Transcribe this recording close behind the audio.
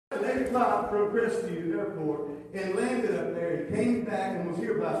o'clock from Crestview Airport and landed up there. He came back and was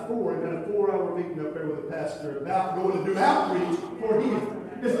here by 4 and had a 4-hour meeting up there with the pastor about going to do outreach for him.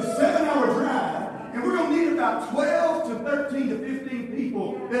 It's a 7-hour drive, and we're going to need about 12 to 13 to 15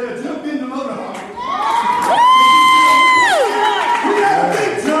 people that have jumped in the motorhome. We got a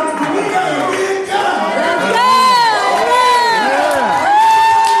big church, but we got a big God.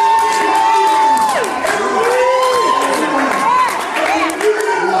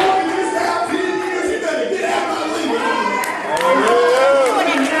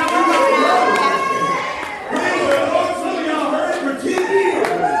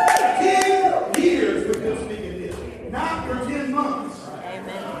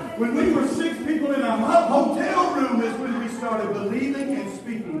 When we were 6 people in a hotel room is when we started believing and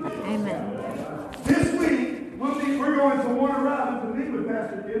speaking. Amen. This week, we're going to Warner Robins to meet with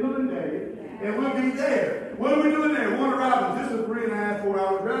Pastor Kendall and Dave, and we'll be there. What are we doing there? Warner Robins, this is a 3.5,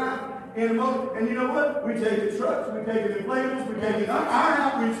 4-hour drive. And you know what? We take the trucks, we take the inflatables, we take our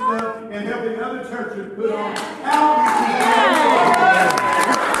outreach stuff, and helping other churches put on outreach.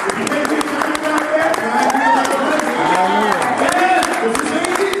 If you think we can do that,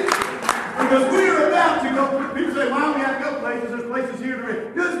 because we are about to go. People say, why do we have to go places? There's places here to read.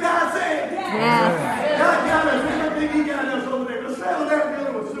 Because God said, God got us. Everything He got us over there. Let's settle there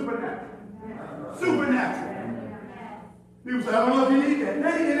dealing with supernatural. Supernatural. People say, I don't know if you need that. It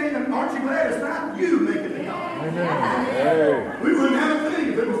ain't. Aren't you glad it's not you making the God? Amen. We wouldn't have a thing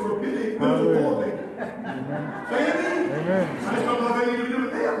if it was for pity. It was for poor people. Say amen. I just don't know if they need to do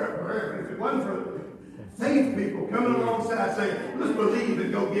it there. If it wasn't for faith people coming alongside saying, let's believe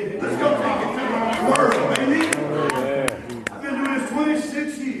and go get it. Let's go take it to the world, amen? I've been doing this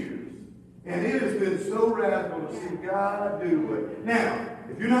 26 years, and it has been so radical to see God do it. Now,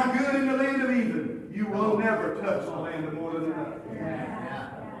 if you're not good in the land of Eden, you will never touch the land of more than enough.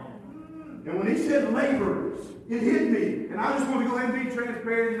 And when he said laborers, it hit me. And I just want to go ahead and be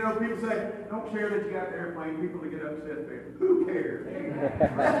transparent. You know, people say, don't care that you got the airplane. People that get upset there. Who cares?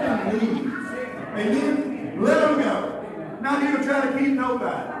 Let them leave. Amen? Let them go. Not here to try to keep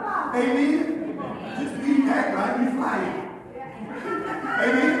nobody. Amen? Just be act right and fly.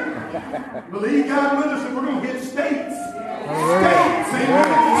 Amen? Believe God with us if we're going to hit states. States. Amen?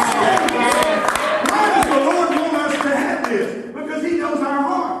 Why does the Lord want us to have this? Because He knows our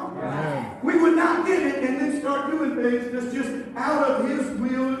heart. We would not get it and then start doing things that's just out of His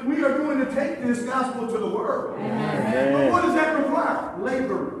will. We are going to take this gospel to the world. Amen. But what does that require?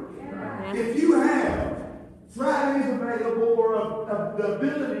 Labor. If you have Fridays available or the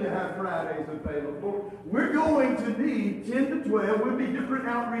ability to have Fridays available, we're going to need 10 to 12. We'll be different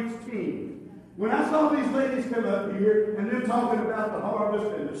outreach teams. When I saw these ladies come up here and they're talking about the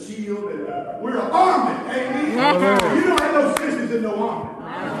harvest and the shield and we're an army, amen? You don't have no sisters in no army.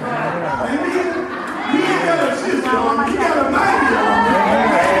 Amen? You ain't got a sister army. You got a mighty army.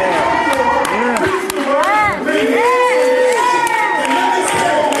 Preach the word. And let me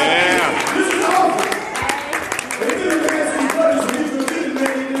say, this is awful. They didn't ask me what is this, and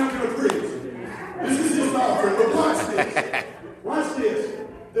then I'm going to preach. This is just offering. But watch this. Watch this.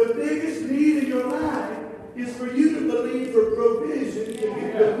 The biggest need in your life is for you to believe for provision to get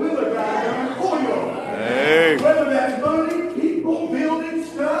the will of God done for you. Whether that's money, people, building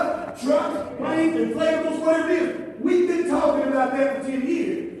stuff, trucks, planes, inflatables, whatever it is. We've been talking about that for 10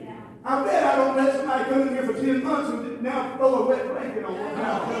 years. I bet I don't let somebody come in here for 10 months and now throw a wet blanket on one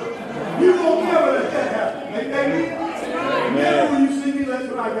house. You won't never let that happen. Amen? Never will you see me, that's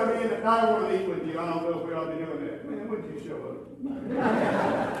when I come in and I want to eat with you. I don't know if we ought to be doing that. Man, when did you show up?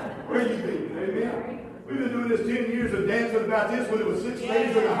 Where you been? Amen? We've been doing this 10 years of dancing about this when it was 6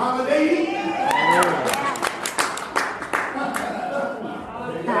 days of the holiday.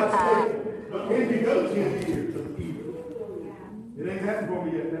 But can you go 10 years of evil? It ain't happened for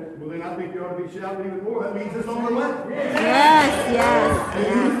me yet. Well, then I think you ought to be shouting even more. That means it's on the way. Yes.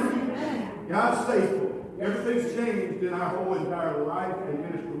 Amen? God's faithful. Everything's changed in our whole entire life and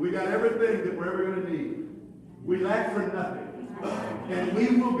ministry. We got everything that we're ever going to need. We lack for nothing. And we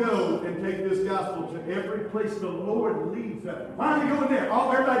will go and take this gospel to every place the Lord leads us. Why are we going there?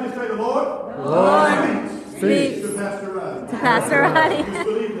 Oh, everybody just say the Lord. The Lord speaks to Pastor Roddy. To Pastor Roddy. Just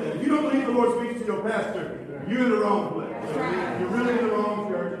believe that. If you don't believe the Lord speaks to your pastor, you're in the wrong place. You're really in the wrong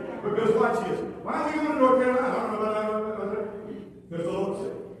church. Because watch this. Why are we going to North Carolina? I don't know about that. Because the Lord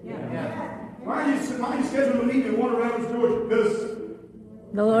said. Yeah. Why are you scheduling a meeting in Warner Robins, Georgia? Because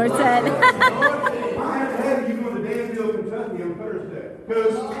the Lord said. I have to have you going to Danville, Kentucky on Thursday.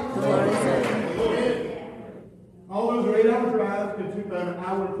 Because the Lord said. All those are 8-hour drives to an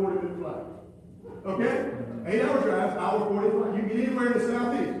hour and 40-minute flight. Okay? 8-hour drives, hour 40 flight. You can get anywhere in the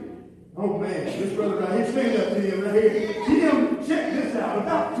southeast. Oh man, this brother right here, stand up to him right here. Tim, check this out.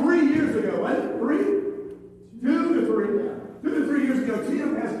 About 3 years ago, was it 3? 2 to 3. 2 to 3 years ago,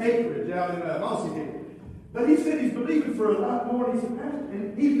 Tim has acreage out in Mossy Hill. But he said he's believing for a lot more. He said, Pastor,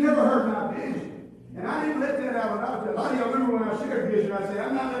 and he's never heard my vision. And I didn't let that out. A lot of y'all remember when I shared vision, I said,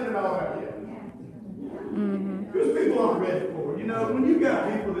 I'm not letting it all out yet. Because people aren't ready for it. You know, when you got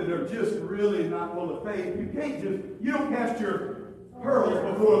people that are just really not full of faith, you don't cast your pearls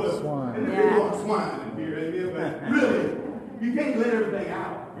before the swine. And the people are swine in here, amen? But really, you can't let everything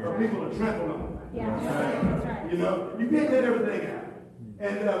out, or people are trampling on it. That's right. You know, you can't let everything out.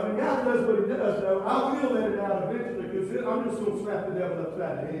 And when God does what he does, though, I will let it out eventually, because I'm just going to slap the devil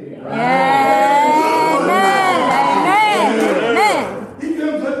upside the head. Amen. He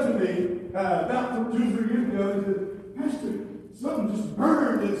comes up to me about 2 or 3 years ago, and he says, Pastor, something just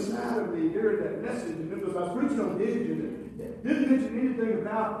burned inside of me during that message. And it was, I was preaching on vision. Didn't mention anything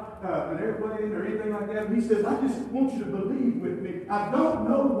about an airplane or anything like that. And he says, I just want you to believe with me. I don't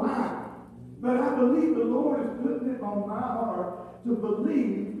know why, but I believe the Lord is putting it on my heart to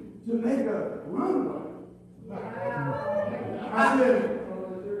believe to make a runway. I said,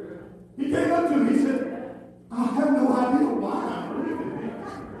 he came up to me, he said, I have no idea why I'm believing it.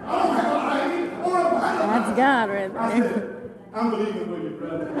 I don't have an idea. That's God right there. I said, I'm believing for you,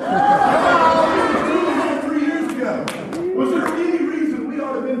 brother. 2.5, 3 years ago. Was there any reason we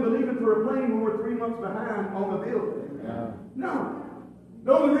ought to have been believing for a plane when we're 3 months behind on the bill? No.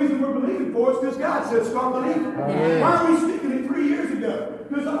 The only reason we're believing for it is because God said start believing. Why are we sticking it 3 years ago?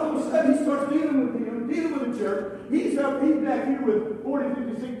 Because all of a sudden he starts dealing with the church. He's back here with 40,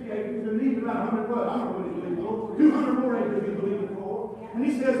 50, 60 acres and needs about 100 what? I don't know what he's believing for. 200 more acres he's believing for. And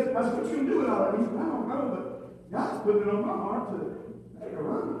he says, I said, what you going to do with all that? He said, I don't know, but God's putting it on my heart to make a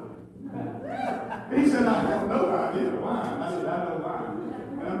run. He said, I have no idea why. I said, I know why.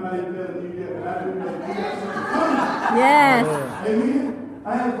 And I'm not even telling you yet, but I do know you got something coming. Yes. Amen.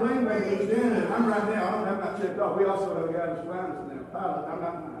 I have a plane making loose in, and I'm right now, I'm not checked off. We also have a guy that's flying us now. Pilot, I'm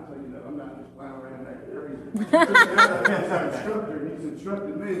not, so you know, I'm not just flying around that area. He's our instructor, and he's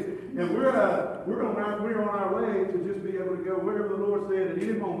instructed me. And we're on our way to just be able to go wherever the Lord said at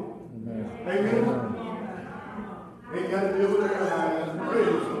any moment. Amen. Ain't got to deal with airlines.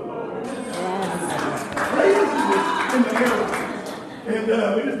 Praise the Lord. Praise in the airlines. And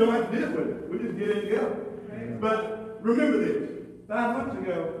we just don't have to deal with it. We just get in and go. But remember this. 5 months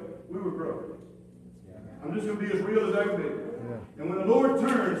ago, we were broke. I'm just going to be as real as I can be. And when the Lord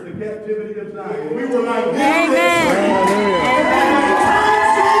turns the captivity of Zion, we were like,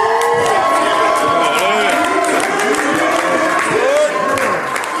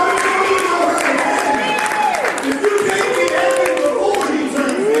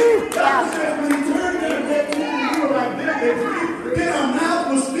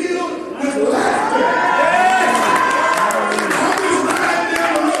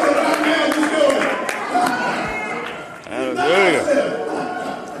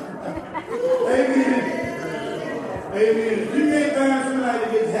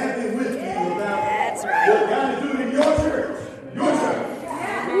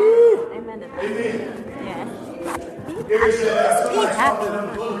 Gary said, somebody talked to them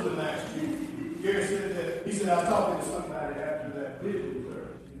closing last year. Gary said that, he said, I was talking to somebody after that vision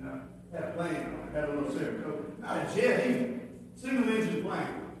service, you know, had a plane on it, had a little Saratoga. Not a jet, even. Single engine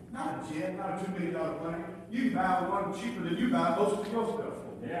plane. Not a jet, not a $2 million plane. You can buy one cheaper than you buy most of your stuff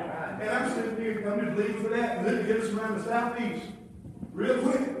for. Yeah. And I'm sitting here coming to believe for that, and then get us around the southeast real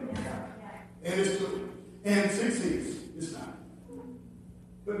quick. And it's quick. And 6 seats. It's not.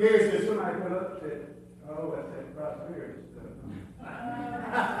 But Gary said, somebody put up and said, oh, that's that prosperity stuff.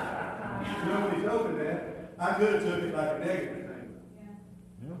 You know, when he told me that, I could have took it like a negative thing.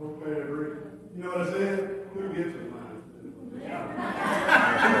 Yeah. Okay, agree. You know what I said? Who gives a mind?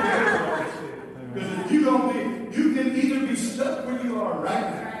 Because if you don't be, you can either be stuck where you are right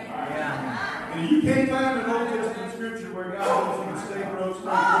now. Yeah. And you can't find an Old Testament scripture where God wants you to stay broke, stay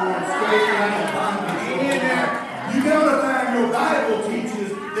poor, stay around bondage. You gotta find your Bible teaches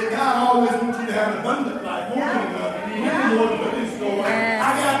that God always wants you to have an abundant life, more than enough. And the Lord put this store. I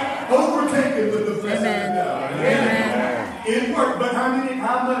got overtaken with the blessing of God. Amen. It worked, but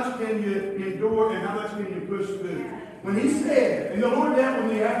how much can you endure and how much can you push through? When he said, and the Lord dealt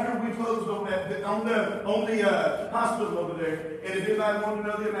with me after we closed on that, on the hospital over there, and if anybody wanted to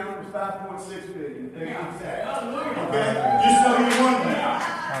know the amount, it was $5.6 billion. Okay? Just so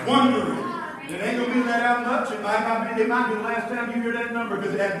you're wondering. It ain't going to be that out much. It might be the last time you hear that number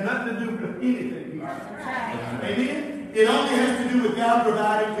because it has nothing to do with anything. Amen? It only has to do with God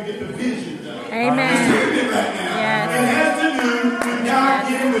providing to get the vision done. Amen. Right now. Yes. It has to do with God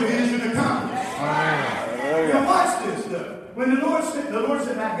getting the vision When the Lord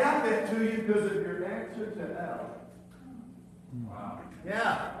said, I got that to you because of your answer to Al. Wow.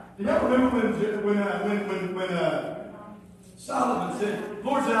 Yeah. Do y'all remember when Solomon said,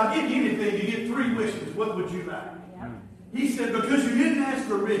 Lord said, I'll give you anything. You get 3 wishes. What would you like? Yeah. He said, because you didn't ask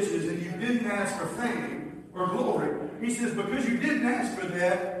for riches and you didn't ask for fame or glory. He says, because you didn't ask for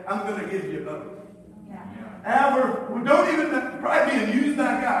that, I'm going to give you both. Yeah. However, we don't even probably being used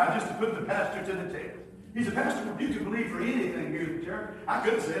by God just to put the pastor to the test. He said, Pastor, you can believe for anything here in the church. I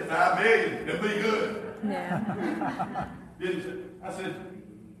could have said 5 million. It'd be good. Yeah. Didn't say. I said,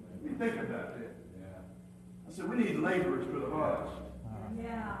 let me think about that. I said, we need laborers for the harvest.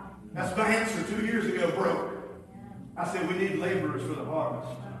 Yeah. That's my answer 2 years ago, broke. I said, we need laborers for the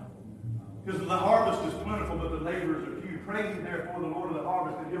harvest. Because the harvest is plentiful, but the laborers are few. Pray therefore the Lord of the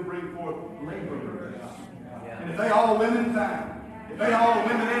harvest that he'll bring forth laborers. And if they all women, fine. If they all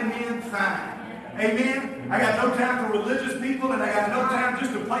women and men, fine. Amen? I got no time for religious people, and I got no time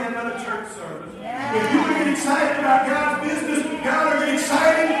just to play another church service. If you want to get excited about God's business, God will get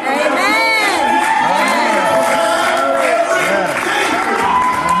excited. Amen.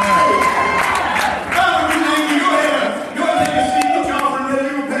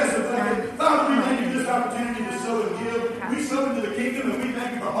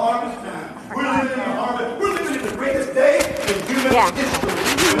 Yeah.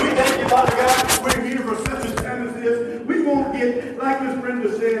 We thank you, Father God. We're here for such a time as this. We won't get, like Miss Brenda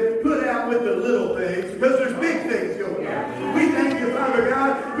said, put out with the little things, because there's big things going on. We thank you, Father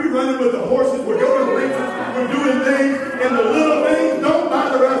God. We're running with the horses. We're going to races. We're doing things, and the little things don't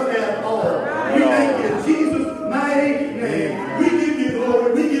bother us at all. We thank you in Jesus' mighty name. We give you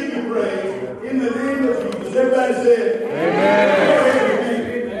glory. We give you praise. In the name of Jesus. Everybody say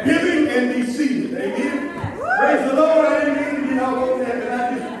amen. Giving and be seated. Amen. Praise the Lord.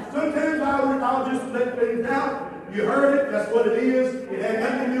 Sometimes I'll just let things out. You heard it. That's what it is. It had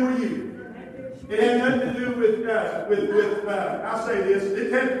nothing to do with you. It had nothing to do with I'll say this.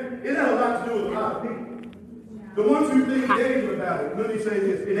 It had a lot to do with a lot of people. The ones who think negative about it. Let me say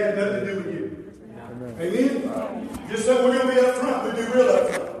this. It had nothing to do with you. Amen? Just so we're going to be up front. We'll be real up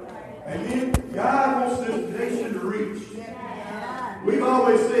front. Amen? God wants this nation to reach. We've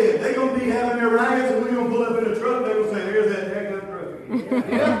always said they're going to be having their riots and we're going to pull up in a truck. They're going to say, there's that heck of truck.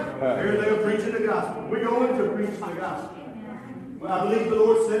 Yeah. Here they're preaching the gospel. We're going to preach the gospel. Well, I believe the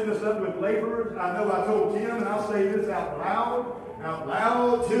Lord's setting us up with laborers. I know I told Tim, and I'll say this out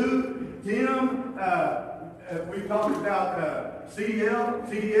loud too. Tim, we talked about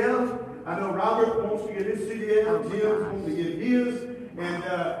CDL. I know Robert wants to get his CDL. Tim wants to get his. And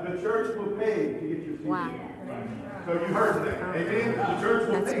the church will pay to get your CDL. Wow. So you heard that. Amen? The church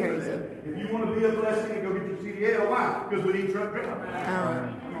will pay for that. If you want to be a blessing and go get your CDL, why? Because we need truck drivers. I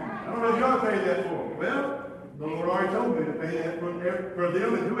don't know if y'all pay that for them. Well, the Lord already told me to pay that for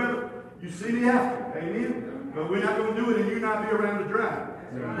them and whoever you see me after. Amen? But we're not going to do it and you not be around to drive.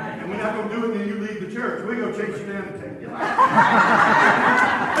 And we're not going to do it and you leave the church. We're going to chase you down and take your life.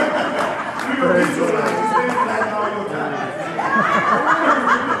 We're going to get your life and spend that all your time.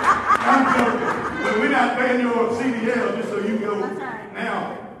 I'm joking. But we're not paying your CDL just so you go.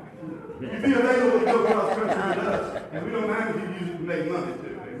 Now, you be available to go across country with us. And we don't mind if you use it to make money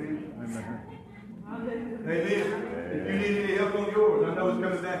too. Amen. If you need any help on yours, I know it's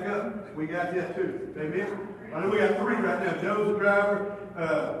coming back up. We got that too. Amen. I know we got 3 right now. Joe's a driver.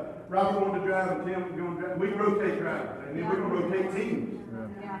 Robert wanted to drive, and Tim's going to drive. We rotate drivers. Amen. We're going to rotate teams.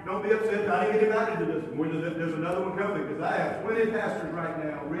 Don't be upset. I didn't get invited to this one. There's another one coming because I have 20 pastors right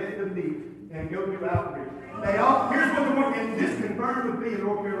now ready to meet and go do outreach. Here's what the one, and this confirmed with me in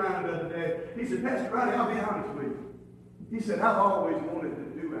North Carolina the other day. He said, Pastor Roddy, I'll be honest with you. He said, I've always wanted to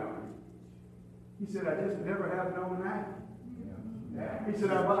do outreach. He said, I just never have known that. He said,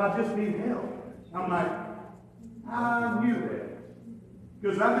 I just need help. I'm like, I knew that.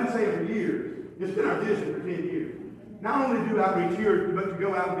 Because I've been saying for years, it's been our vision for 10 years. Not only do outreach here, but to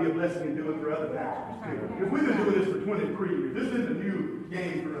go out and be a blessing and do it for other pastors too. Because we've been doing this for 23 years. This isn't a new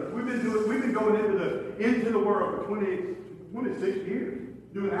game for us. We've been going into the world for 26 years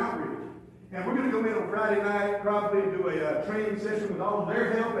doing outreach. And we're going to go in on Friday night, probably do a training session with all of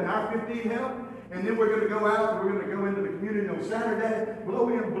their help and our 15 help. And then we're going to go out and we're going to go into the community on Saturday, blow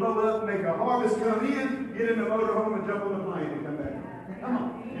in, blow up, make a harvest come in, get in the motorhome and jump on the plane and come back. Come on.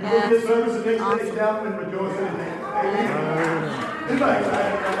 You go to this service the next day, shout and rejoice in it. Amen. Anybody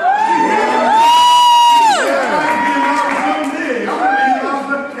excited about that?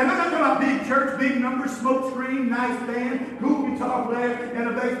 And I'm not talking about big church, big numbers, smoke screen, nice band, cool guitar player, and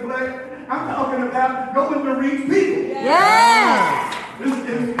a bass player. I'm talking about going to reach people. Yes.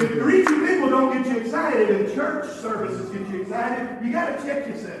 Reaching people don't don't get you excited and church services get you excited, you got to check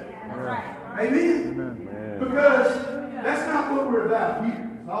yourself. Amen? Because that's not what we're about here.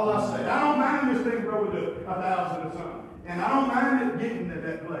 That's all I say. I don't mind this thing growing to 1,000 or something. And I don't mind it getting to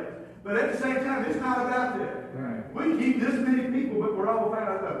that place. But at the same time, it's not about that. We can keep this many people, but we're all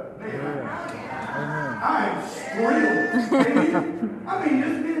about that. Man, I am thrilled. I mean,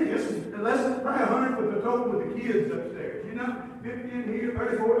 this many. It's less than probably 100 with the total with the kids upstairs. You know, 50 in here,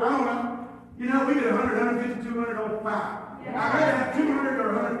 34. I don't know. You know, we get 100, 150, 200 on 5. I'd rather have 200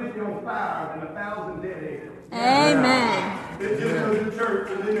 or 150 on 5 than 1,000 dedicated. Amen. They just go to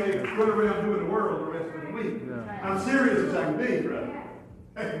church and then they run around doing the world the rest of the week. I'm serious as I can be, brother.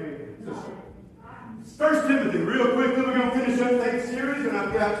 Amen. 1 Timothy, real quickly, we're going to finish up faith series, and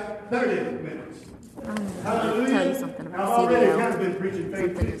I've got 30 minutes. Hallelujah. Tell you something about I've already CDL. kind of been preaching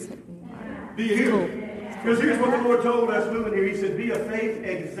faith too. Do you hear Cool. me? Because here's what the Lord told us moving here. He said, be a faith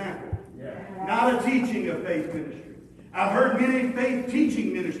example, not a teaching of faith ministry. I've heard many faith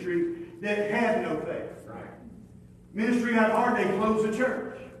teaching ministries that had no faith. Ministry got hard, they closed the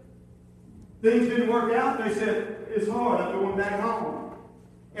church. Things didn't work out, they said, it's hard, I'm going back home.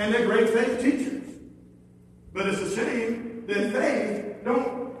 And they're great faith teachers. But it's a shame that faith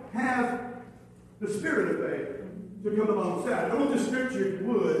don't have the spirit of faith to come alongside. I want the scripture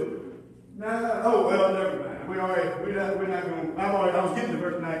would. Now, oh, well, never mind. We're not going. I was getting to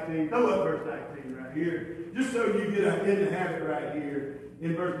verse 19. Throw up verse 19 right here. Just so you get in the habit right here.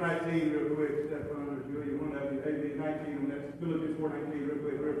 In verse 19, real quick. Step under, Julie, one of you. 19 on that. Philippians 4:19, real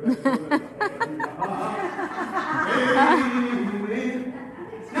quick.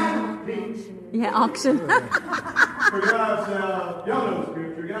 Yeah, auction. For God shall, y'all know the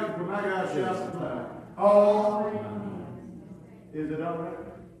scripture, for my God shall supply all. Is it all right?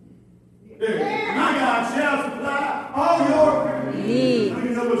 There. My God shall supply all your needs. You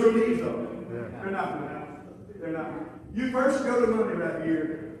know what your needs are. They're not pronounced. They're not. You first go to money right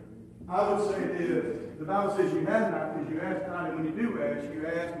here. I would say this. The Bible says you have not because you ask not, and when you do ask, you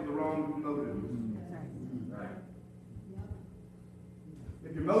ask with the wrong motives.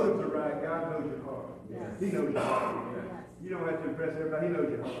 If your motives are right, God knows your heart. He knows your heart. You don't have to impress everybody. He knows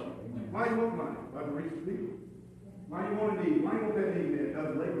your heart. Why do you want money? Why to reach the people? Why do you want to need? Why do you want that need there?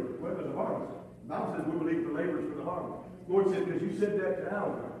 Another labor. What was the harvest? The Bible says we believe for laborers for the harvest. The Lord said, because you said that to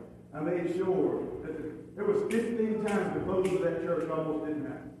Alvin, I made sure that there was 15 times the closing of that church almost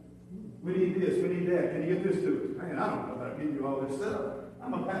didn't happen. We need this, we need that. Can you get this to us? Man, I don't know about giving you all this stuff.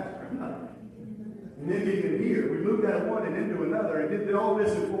 I'm a pastor. I'm not. And then being here, we moved out of one and into another and did all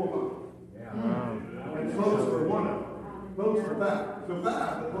this in 4 months. And close for one of them. Close for 5. So 5,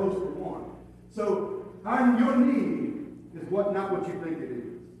 but close for 1. So your need is not what you think it is.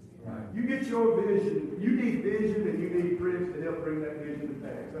 You get your vision. You need vision and you need friends to help bring that vision to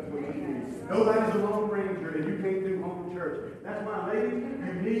pass. That's what you need. Nobody's a lone ranger and you can't do home church. That's why, ladies,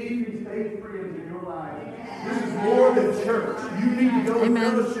 you need these faith friends in your life. This is more than church. You need to go and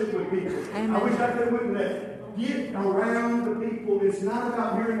fellowship with people. Amen. I wish I could have went with that. Get around the people. It's not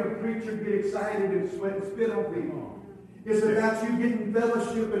about hearing a preacher get excited and sweat and spit on people. It's about you getting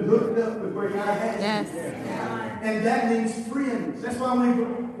fellowship and hooked up with where God has you. Yes. And that means friends. That's why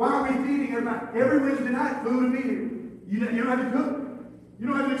why are we feeding everybody? Every Wednesday night, food and beer. You don't have to cook. You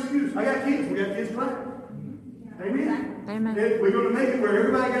don't have an excuse. I got kids. We got kids playing. Amen. Amen. We're going to make it where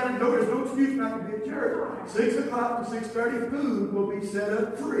everybody got to know there's no excuse not to be at church. 6 o'clock to 6:30, food will be set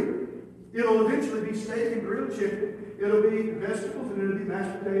up free. It'll eventually be steak and grilled chicken. It'll be vegetables and it'll be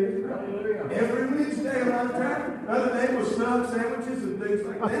mashed potatoes. Every Wednesday a lot of time. Other day was snug sandwiches and things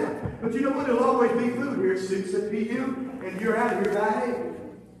like that. But you know what? It'll always be food here at 6 p.m. and you're out of here by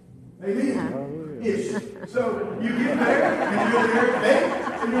 8. Amen. Ish. So you get there and you're there at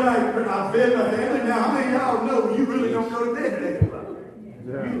 8 and you're like, I've fed my family. Now, how many of y'all know you really don't go to bed at 8 o'clock?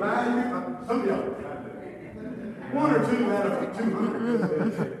 You lie, some of y'all. 1 or 2 out of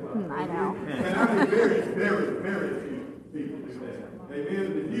 200. I know. And I mean very, very, very few people do that. Amen.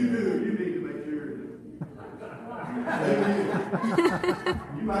 If you do, you need to make sure. Amen.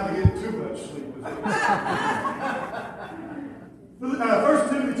 You might be getting too much sleep. 1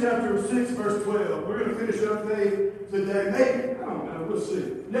 Timothy chapter 6, verse 12. We're going to finish up faith today. Maybe. I don't know. We'll see.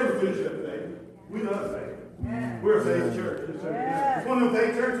 Never finish up faith. We love faith. We're a faith church. It's one of the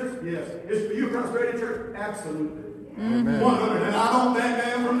faith churches? Yes. Is you a prosperity church? Absolutely. 100. And I don't back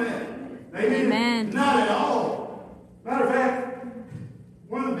down from that. Amen. Not at all. Matter of fact,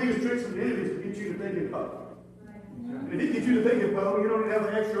 one of the biggest tricks of the enemy is to get you to think in public. And if he gets you to think in public, you don't even have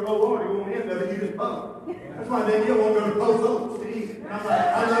an extra oh Lord, you won't end of it, you just public. That's why Danielle won't go to Post Oaks to eat. And I'm like,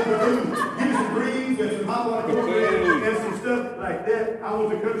 I love the food. Give me some greens and some hot water and some stuff like that. I I want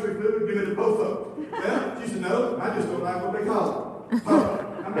the country food, give it to both of them. Well, she said, no, I just don't like what they call it. Public.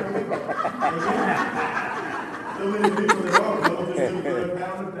 I'm not going to get so many people that are public just do for a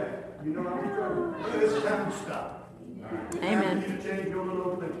pound a day. You know what I'm saying? It's time to stop. Amen. You need to change your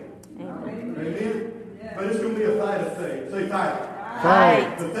little thinking. Amen. Amen? But it's going to be a fight of faith. Say fight.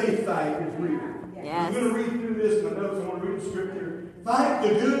 Fight. The faith fight is real. Yes. I'm going to read through this in my notes. I want to read the scripture. Fight the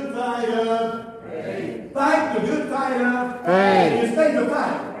good fight of faith. Fight the good fight of faith. Is faith a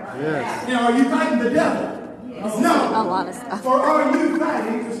fight? Yes. Now, are you fighting the devil? Yes. No. A lot of stuff. Or are you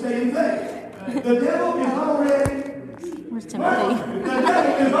fighting to stay in faith? The devil is already. Where's Timothy? The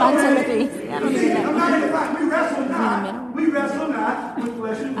devil is Find already. Timothy. Yeah, I don't See, even I'm know. not going to fight. We wrestle not. We wrestle not with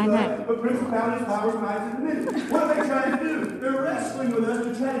flesh and I know. blood, but principalities, powers, mights, and dominions. What are they trying to do? They're wrestling with us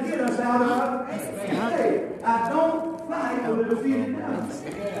to try to get us out of faith. I don't fight with a defeated devil.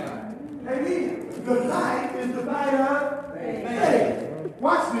 Amen. The fight is the fight of faith.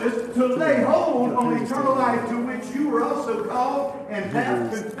 Watch this. To lay hold on eternal life, to which you were also called and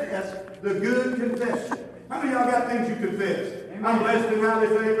have confessed the good confession. How many of y'all got things you confess? I'm blessed and highly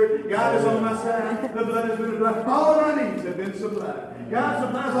favored. God is on my side. The blood has been applied. All of my needs have been supplied. God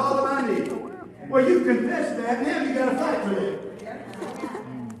supplies all of my needs. Well, you confess that. Now you got to fight for it.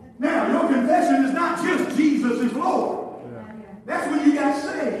 Now, your confession is not just Jesus is Lord. That's when you got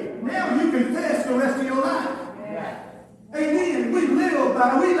saved. Now you confess the rest of your life. Amen. We live by,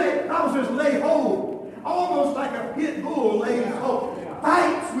 I was just lay hold. Almost like a pit bull lays hold.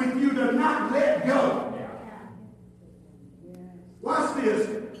 Fights with you to not let go. Watch this.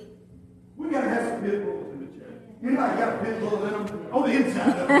 We got to have some pit bulls in the church. Anybody got a pit bull in them? On the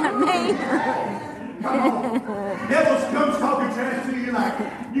inside of them. Come on. Devil comes talking trash to you like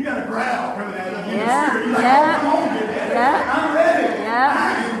you got a growl coming out of you. Yeah. You're like, Yeah. come on, get that. Yeah. I'm ready. Yeah. I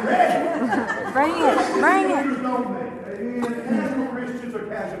am ready. Bring it. Bring it. Casual Christians are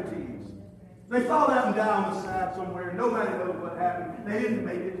casualties. They fall out and die on the side somewhere. Nobody knows what happened. They didn't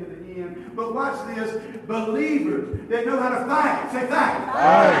make it to the end. But watch this. Believers that know how to fight. Say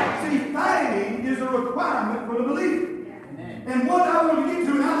fight. See, fighting is a requirement for the believer. And what I want to get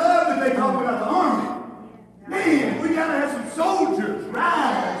to, and I love that they talk about the army. Man, we got to have some soldiers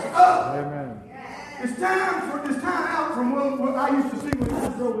rise up. Amen. It's time out from what I used to see when I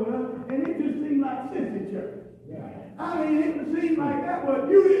was growing up, and it just seemed like sissy church. I mean, it seemed like that was,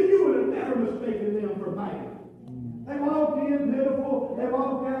 you would have never mistaken them for fighting. They walked in pitiful, they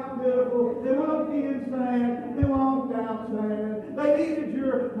walked out pitiful, they walked in sad, they walked out sad. They needed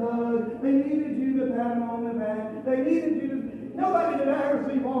your hug, they needed you to pat them on the back, they needed you to, nobody did I ever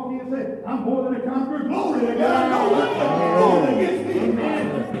see walk in and say, I'm more than a conqueror, glory to God, no one against me, man.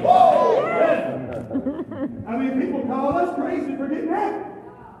 Whoa! I mean, people call us crazy for getting happy.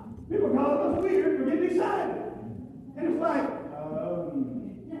 People call us weird for getting excited. And it's like,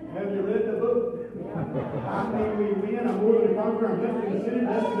 have you read the book? I think we win. I'm more than a conqueror. I'm blessed in the city,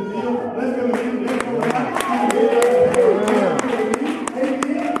 blessed in the field. Let's go in, let's go out.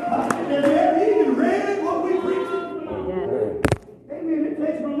 Amen. And have you even read what we preach? Amen. It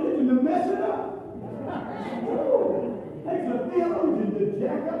takes religion to mess it up. It takes a theologian to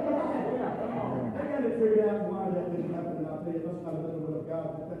jack up the Bible. I got to figure out why that didn't happen. And I'll tell you, that's not a little bit of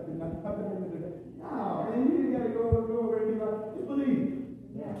God. That did not happen. No, man, you got to go over and be like, just believe.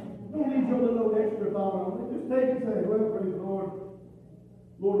 Don't need your little extra thought on it. Just take it and say, well, praise the Lord.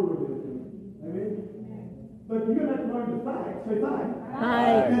 Lord will reveal it to me. Amen? But you're going to have to learn to fight. Say fight.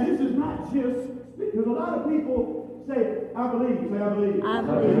 Fight. And this is not just, because a lot of people say, I believe. Say, I believe. I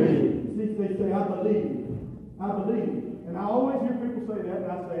believe. See, they say, I believe. I believe. And I always hear people say that,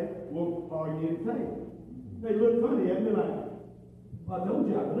 and I say, well, are you in faith? They look funny at me like, well, I told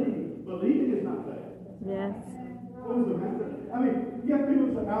you I believe. Believing is not faith. Yes. What is the matter? I mean, you have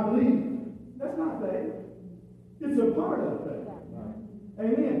people say, I believe. That's not faith. It's a part of faith.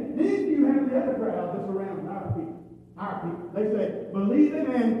 Amen. Then you have the other crowd that's around our people. Our people. They say, believing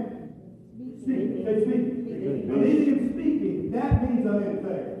and speaking. They speak. Believing and speaking. That means I'm in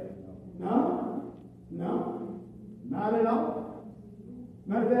faith. No. Not at all.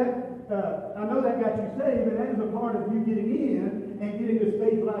 Matter of fact, I know that got you saved, and that is a part of you getting in and getting this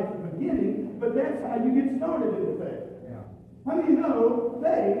faith life at the beginning, but that's how you get started in the faith. How do you know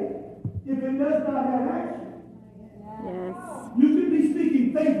faith if it does not have action? Yes. You could be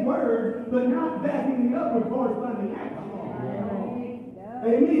speaking faith words, but not backing it up with corresponding action.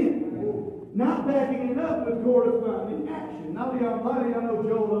 Amen. Not backing it up with corresponding action. Now, y'all know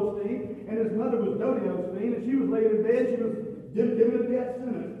Joel Osteen, and his mother was Dodie Osteen, and she was laid in bed. She was given a death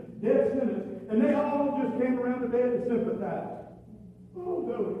sentence. And they all just came around the bed to sympathize. Oh,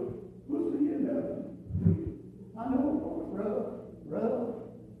 Dodie, what's the end of it? I know, brother. No.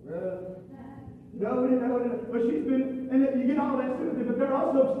 But she's been, and you get all that sympathy, but they're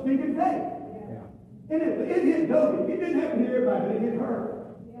also speaking faith. And it hit Dodie. It didn't happen to everybody, but it hit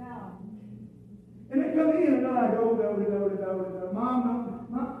her. And they come in and they're like, oh, no.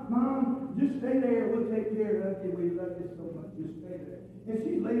 Mom, just stay there. We'll take care of you. We love you so much. Just stay there. And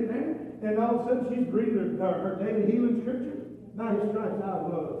she's laying there, and all of a sudden she's reading her daily healing scripture. By his stripes I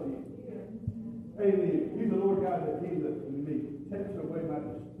was healed. Amen. He's the Lord God that healeth me. Takes away my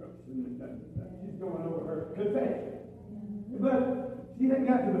destruction. She's going over her confession. But she hasn't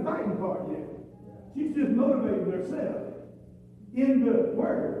got to the fighting part yet. She's just motivating herself in the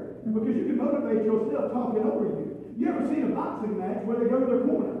Word. Because you can motivate yourself talking over you. You ever seen a boxing match where they go to their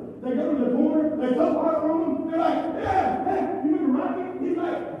corner? They go to their corner, they throw fire on them, they're like, yeah. You remember Rocky? He's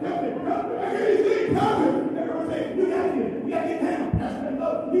like, come it. I can't see, come it. Everyone say, you got this. We got to get down. That's what they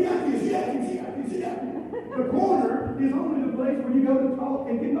love. You got this. You got this. The corner is only the place where you go to talk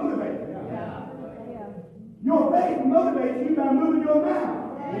and get motivated. Your faith motivates you by moving your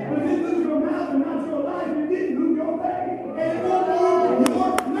mouth. But if you move your mouth and not your life, you didn't move your faith. And it won't move your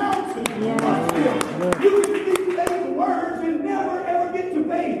mountain. You can speak faith words and never ever get to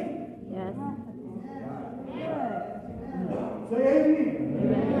faith. Yes. Say amen.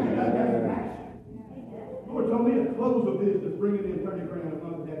 Lord told me to close a business, bringing in 30 grand a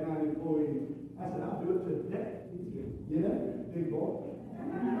month, had 9 employees. I said, I'll do it today. He said, yeah, big boy.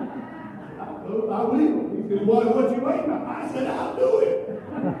 I will. He said, what you waiting on? I said, I'll do it.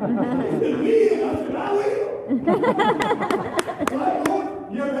 He said, when? I said, I will. Like, Lord,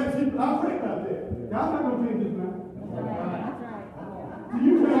 you ever had people, I'll pray about that. God's not going to change his mind. So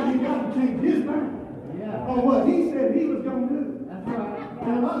you tell you got to change his mind on what he said he was going to do. That's right.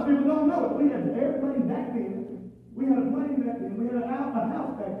 And a lot of people don't know it. We had an airplane back then. We had a plane back then. We had a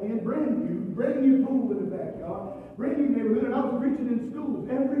house back then, brand new pool in the backyard, brand new neighborhood, and I was preaching in schools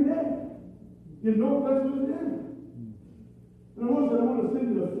every day in Northwest Louisiana. And I said, I want to send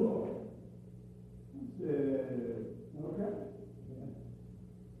you to Florida. I said, okay.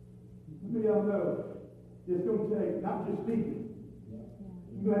 How many of y'all know it's going to take not just speaking.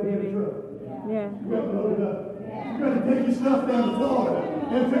 You got to have a truck. Yeah. You got to load it up. You got to take your stuff down to Florida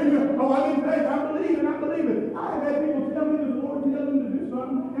and tell you, oh, I didn't faith. I believe it. I've had people tell me that the Lord tell them to do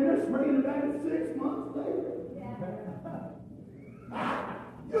something, and they're spraying it back 6 months later.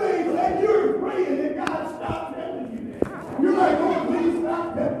 You ain't glad you're praying that God stopped telling you that. You're like, Lord, please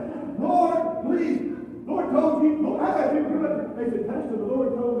stop that. Lord, please. Lord told you. Lord, I had people come up. They said, Pastor, the Lord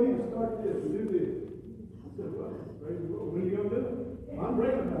told me to start this and do this. I said, well, praise the Lord. When are you going to do it? I'm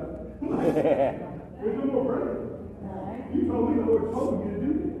praying about it. There's no more praying. You told me the Lord told you to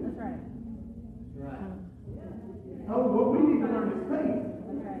do this. That's right. Oh, what we need to learn is faith.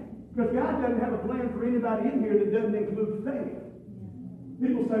 That's right. Because God doesn't have a plan for anybody in here that doesn't include faith.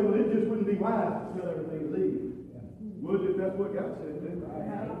 People say, well, it just wouldn't be wise to sell everything and leave. Well, if that's what God said, then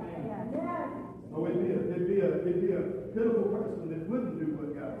oh, it'd be a pitiful person that wouldn't do what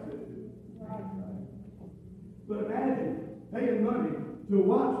God said to. But imagine paying money to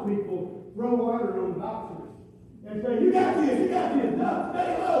watch people throw water on boxers and say, you got this. No,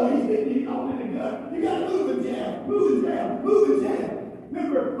 stay low. He's hitting you all in the gut. You got to move it down.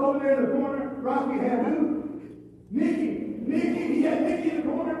 Remember over there in the corner, Rocky had who? Nicky. He had Nicky in the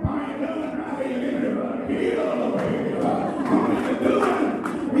corner. What are you doing, Rocky?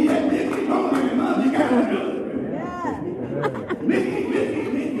 He had Nicky calling him up. You got to do it.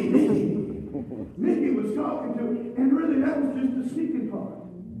 Nicky was talking to him, and really that was just the speaking part.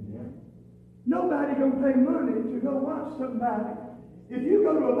 Nobody gonna pay money to go watch somebody. If you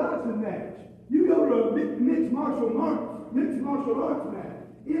go to a boxing match, you go to a mixed martial arts match,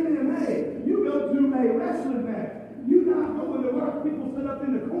 MMA, you go to a wrestling match, you're not going to watch people sit up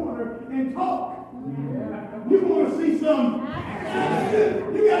in the corner and talk. You want to see some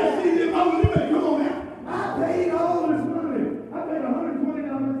action. You got to see them. Come on now. I paid all this money. I paid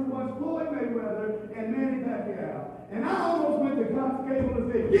 $120 to watch Floyd Mayweather and Manny Pacquiao. And I almost went to Cox Cable and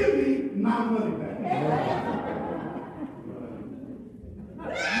said, give me my money back.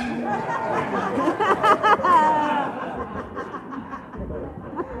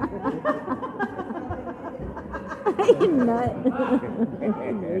 You nut. I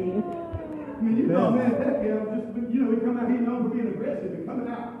mean, you know, man, that guy just, he come out, he's known for being aggressive and coming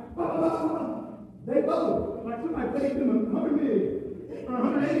out. They both, like somebody paid them $100 million or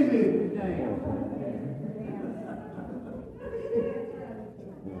 $180 million.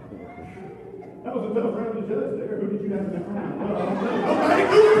 That was a tough round to judge there. Who did you have in that round? Nobody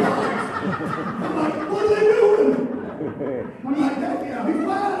doing it. I'm like, what are they doing? I'm like, that guy, he's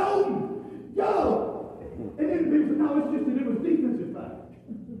wide open. Go. And then people said, no, it's just that it was defensive.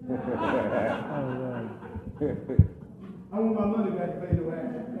 I want my money back if ain't no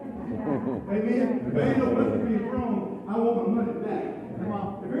action. Amen? If ain't no money being thrown, I want my money back.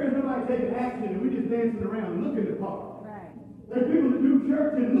 If there is nobody taking action and we just dancing around looking the part. There's people that do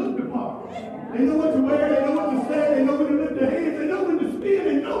church and look the part. They know what to wear, they know what to say, they know when to lift their hands, they know when to spin,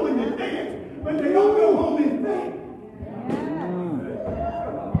 they know when to dance, but they don't go home in faith.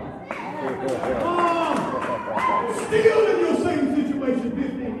 Still in your same situation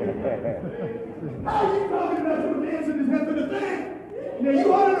 15 years. How are you talking about your dancing is nothing to thing? Now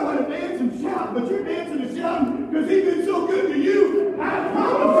you ought to know how to dance and shout, but you're dancing and shouting because he's been so good to you. I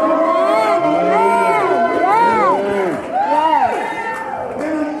promise you.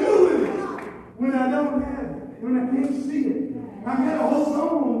 And I'm doing it when I don't have it, when I can't see it. I gotta hold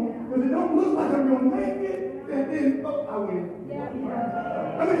on because it don't look like I'm gonna make it. And then, I win.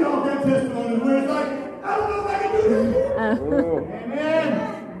 I mean, y'all got testimonies where it's like, I don't know if I can do this. Amen.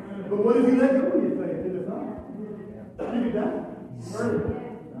 But what if you let go of your faith in the thought? You could die early.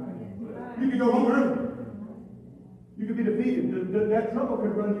 You could go home early. You could be defeated. That trouble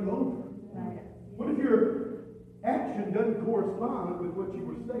could run you over. What if your action doesn't correspond with what you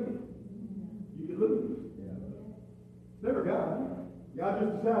were saying? You could lose. Never God. God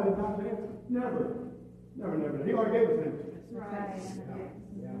just decided not to answer. Never. He already gave us answers.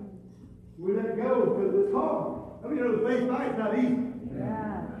 We let it go because it's hard. I mean, the faith fight's not easy.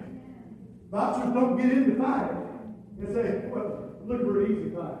 Boxers don't get into fight and say, well, look for an easy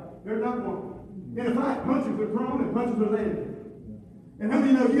fight. There's not one. In a fight, punches are thrown and punches are landed. And how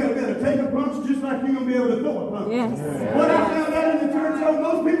many know you got to be able to take a punch just like you're going to be able to throw a punch? Yes. What I found out in the church,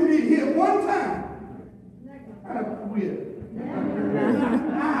 most people get hit one time. I quit.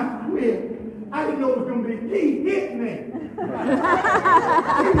 I didn't know it was going to be. He hit me. He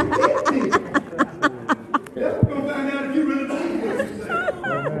hit me. That's what we're going to find out if you really believe what you say.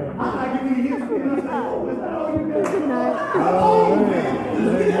 I like it when he hits me and I say, oh, is that all you got? Oh, man.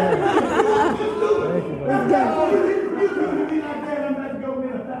 Just do it. That's all you need. You come to me like that, I'm about to go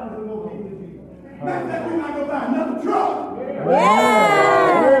win 1,000 more people than you. Matter of fact, we're not going to buy another truck.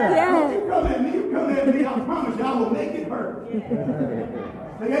 You come at me, I promise you, I will make it hurt.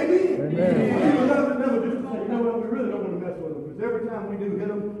 Say amen. You love the devil just to say, you know what, we really don't want to mess with them. Because every time we do hit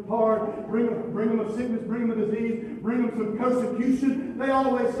them hard, bring them a sickness, bring them a disease, bring them some persecution, they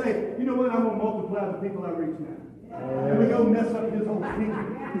always say, you know what, I'm going to multiply the people I reach now. And we go mess up his whole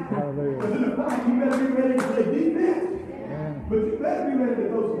kingdom. Because in the fight, you better be ready to play defense. But you better be ready to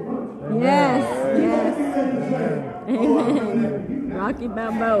throw some punches. Yes. You better be ready to say, oh, I'm coming after you now. Rocky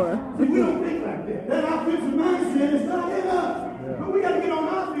Balboa. See, we don't think like that. That offensive mindset is not in us. But we got to get on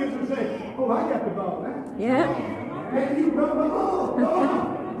offense and say, oh, I got the ball now. Yeah. And you come along.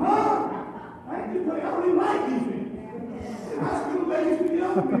 I ain't just tell you, I don't even like these people. In high school, they used to get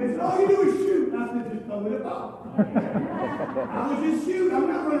on me. They said, all you do is shoot. And I said, just throw me the ball. I was just shoot. I'm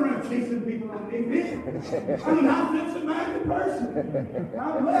not running around chasing people on defense. I'm an offensive-minded person.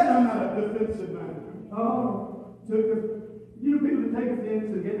 I'm glad I'm not a defensive-minded person. People that take offense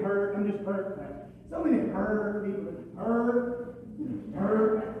and get hurt. I'm just hurt now. So many hurt people that hurt.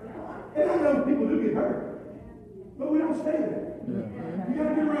 And I know people do get hurt. But we don't stay there. You got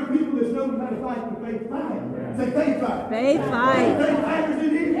to get around people that know how to fight the faith fight. Say faith fight. Faith fight. Faith fighters in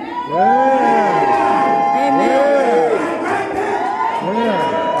here. Amen.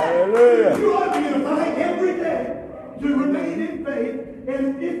 Hallelujah. You ought to be in a fight every day to remain in faith. And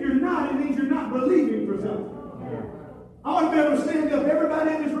if you're not, it means you're not believing for something. I want to be able to stand up,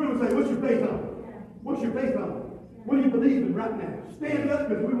 everybody in this room, and say, what's your faith on? What's your faith on? What do you believe in right now? Stand up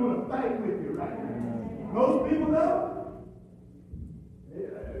because we want to fight with you right now. Most people, though,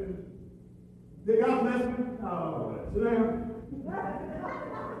 they God bless me. Sit down.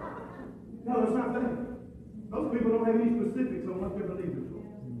 No, that's not faith. Most people don't have any specifics on what they're believing for.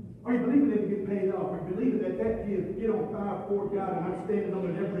 Are you believing that you get paid off? Are you believing that kid get on fire for God and I'm standing on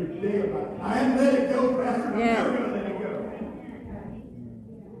it every day? I haven't let it go, Pastor. I'm never going to let it go.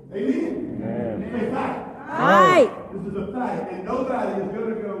 Amen. Say fight. Fight. This is a fight, and nobody is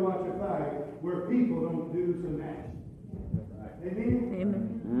going to go watch a fight where people don't do some action.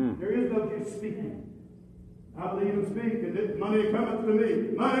 Amen? There is no just speaking. I believe in speaking. Money cometh to me.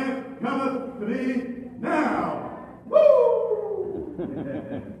 Money cometh to me now. Woo!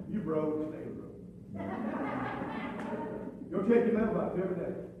 You broke, stay broke. Go check your mailbox every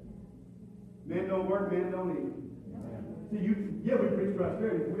day. Men don't work, men don't eat. See, we preach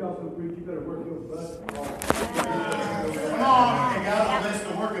prosperity. We also preach you better work your butt off. Come on, and God will bless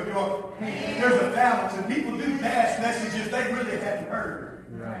the work of your hands. There's a balance, and people do pass messages they really hadn't heard.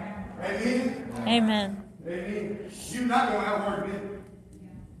 Right. Amen? Amen. Amen. You're not going to outwork me.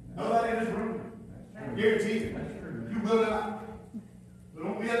 Nobody in this room. Guarantee you. You will not. But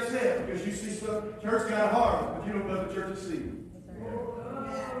don't be upset because you see stuff. Church got hard, but you don't know the church is seeing.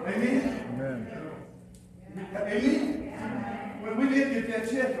 Amen? Amen? When we did get that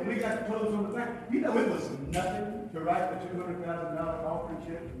check and we got the clothes on the back, you know it was nothing to write the $200,000 offering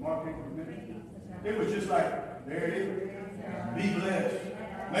check to Marketing for Ministry. It was just like, there it is. Be blessed.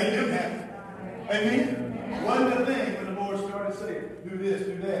 Make them happy. Amen? One other thing when the Lord started saying, do this,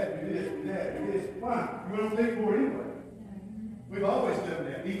 do that, do this, do that, do this. Fine. You don't think for it anyway. We've always done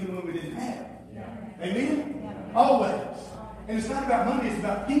that, even when we didn't have it. Amen? Always. And it's not about money, it's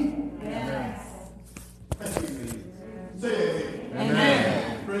about people. Yes. Say amen.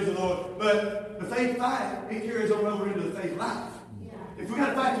 Amen. Praise the Lord. But the faith fight, it carries on over into the faith life. If we got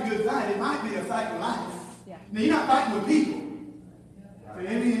to fight the good fight, it might be a fight in life. Now, you're not fighting with people. Say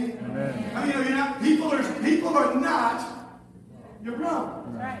amen. Amen. I mean, you're not, people are not your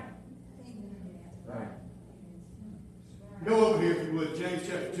problem. Right. Go over here, if you would, James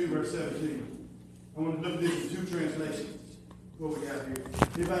chapter 2, verse 17. I want to look at this in two translations. What we got here?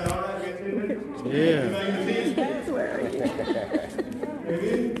 Anybody all right? Got 10 minutes? Yeah. Anybody got 10? Where are you?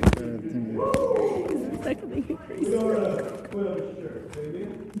 Amen? Secondly, We are, what other church? Amen?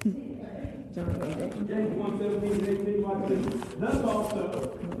 James 1:17-18, like this. Thus also,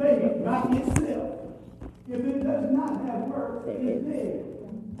 faith by itself, if it does not have work, is dead.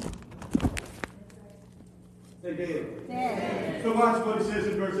 Say dead. So watch what he says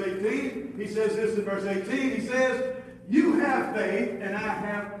in verse 18. He says this in verse 18. He says, you have faith and I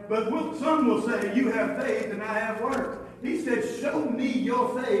have, but some will say, you have faith and I have works. He said, show me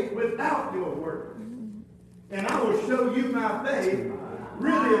your faith without your works. And I will show you my faith.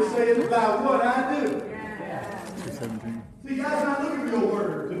 Really it says by what I do. See, God's not looking for your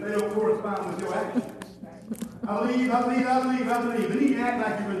words if they don't correspond with your actions. I believe. And he act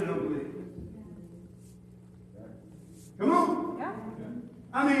like you really don't believe. Come on. Yeah.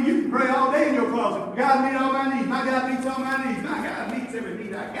 I mean, you can pray all day in your closet. God meet all my needs. My God meets all my needs. My God meets every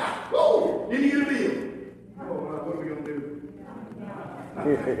need I got. Whoa! Then you get a bill. Oh, what are we going to do?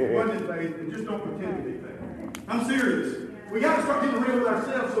 Wasn't faith, and just don't pretend to be faith. I'm serious. We got to start getting real with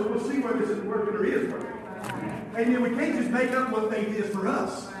ourselves so we'll see where this isn't working or is working. And then we can't just make up what faith is for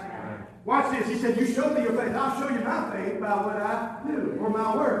us. Watch this. He said, you show me your faith. I'll show you my faith by what I do, or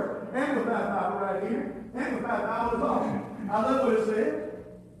my word. Amplified Bible right here. Amplified Bible is awesome. I love what it says.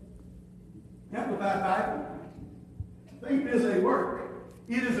 Amplified Bible. Faith is a work.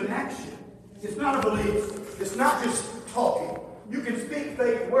 It is an action. It's not a belief. It's not just talking. You can speak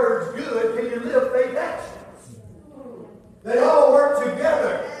faith words good. Can you live faith actions? They all work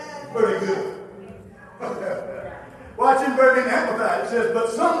together pretty good. Watch in Bergen Amplified. It says,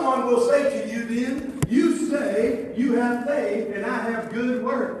 but someone will say to you then, you say you have faith and I have good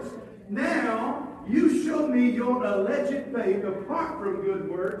works. Now, you show me your alleged faith apart from good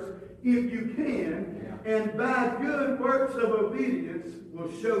works, if you can, and by good works of obedience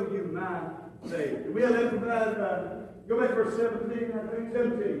will show you my faith. We have Amplified, go back to verse 17, I think.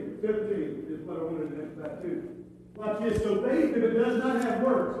 17 is what I wanted to emphasize too. Watch this. So faith, if it does not have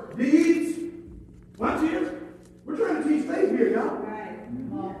works, deeds. Watch this. We're trying to teach faith here, y'all.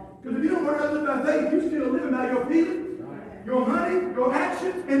 Because if you don't learn how to live by faith, you're still living by your feelings, your money, your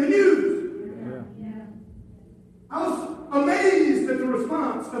actions, and the news. I was amazed at the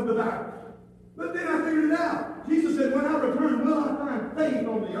response of the Bible. But then I figured it out. Jesus said, when I return, will I find faith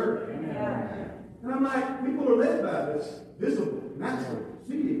on the earth? And I'm like, people are led by this visible, natural,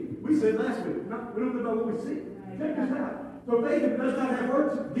 seeing. We said last week, we don't live by what we see. Check this out. So faith does not have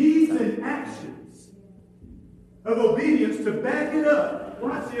works, deeds and actions of obedience to back it up.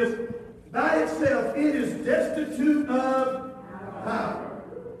 Watch this. By itself, it is destitute of power.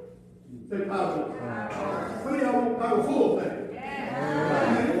 Say power. How many of y'all want powerful things?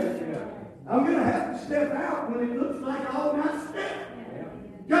 I'm going to have to step out when it looks like I'll not step.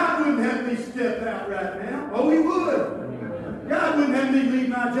 God wouldn't have me step out right now. Oh, he would. God wouldn't have me leave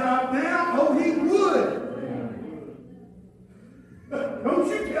my job now. Oh, he would. Don't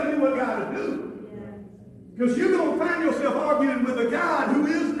you tell me what God will do. Because you're going to find yourself arguing with a God who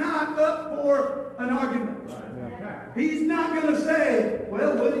is not up for an argument. He's not going to say,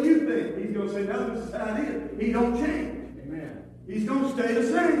 well, what do you think? He's going to say, no, this is how it is. He don't change. Amen. He's going to stay the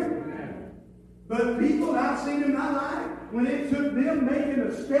same. Amen. But people I've seen in my life, when it took them making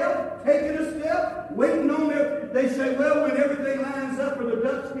a step, taking a step, waiting on their, they say, well, when everything lines up or the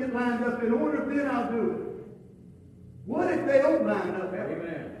ducks get lined up in order, then I'll do it. What if they don't line up?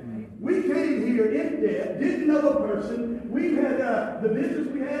 Amen. We came here in debt, didn't know a person. We had the business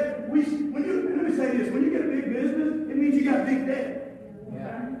we had. Let me say this: when you get a big business, it means you got big debt.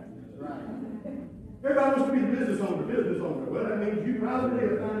 Yeah. to be business owner. Well, that means you probably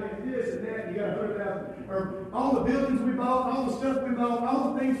have financed this and that, and you got 100,000. Or all the buildings we bought, all the stuff we bought,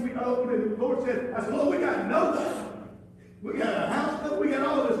 all the things we owned, and the Lord said, I said, Lord, we got nobody. We got a house, we got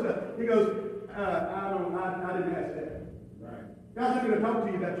all this stuff. He goes, I didn't ask that. Right. God's not going to talk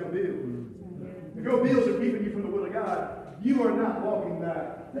to you about your bills. Mm-hmm. If your bills are keeping you from the will of God, you are not walking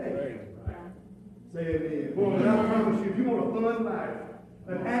by faith. Right. Say amen. Boy, I promise you, if you want a fun life,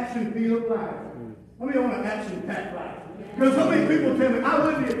 an action-filled life, how many want an action-packed life? Because so many people tell me, I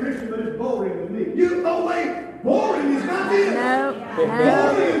wouldn't be a Christian, but it's boring with me. You know, wait, boring is not it.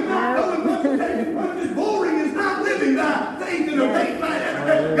 Boring is not knowing what to take. Punches. Boring is not living by faith in a faith like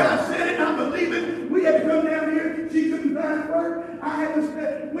that. God said it, I believe it. We had to come down here. She couldn't find work. I had to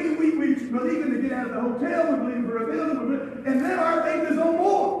spend. We believing to get out of the hotel. We believing for a building. And now our faith is on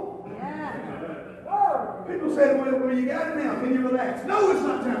more. People say, well, you got it now. Can you relax? No, it's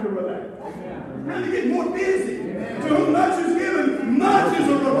not time to relax. It's time to get more busy. To whom much is given, much is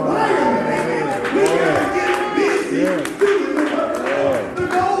a requirement. Amen. We got to get busy doing the work. The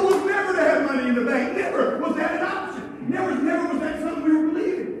goal was never to have money in the bank. Never was that an option. Never was that something we were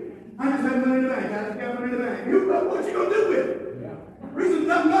believing. I just have money in the bank. I just got money in the bank. What you going to do with it? The reason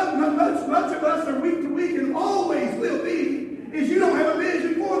much of us are week to week and always will be is you don't have a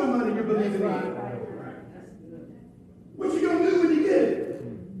vision for the money you're believing in. What you going to do when you get it?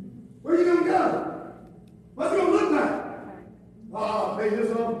 Where you going to go? What's it going to look like? Oh, I'll pay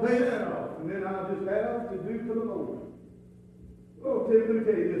this off, pay that off, and then I'll just have to do for the Lord. Oh, let me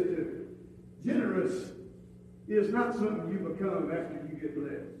tell you this too. Generous is not something you become after you get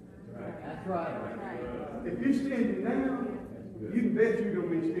blessed. That's right. If you're stingy now, you can bet you're going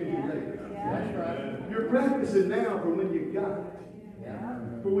to be stingy later. That's right. You're practicing now for when you got it.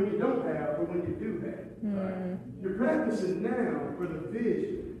 For when you don't have, for when you do have. You're practicing now for the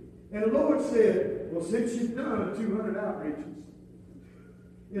vision. And the Lord said, well, since you've done 200 outreaches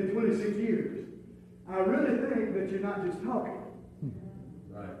in 26 years, I really think that you're not just talking.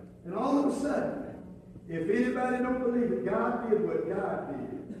 Right. And all of a sudden, if anybody don't believe that God did what God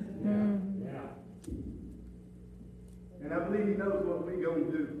did, and I believe He knows what we're going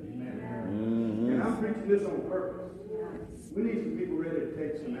to do. Amen. And I'm preaching this on purpose. We need some people ready to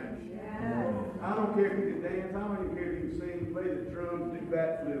take some action. I don't care if you can dance. I don't even care if you can sing, play the drums, do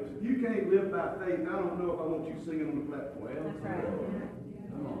backflips. If you can't live by faith, I don't know if I want you singing on the platform. That's right.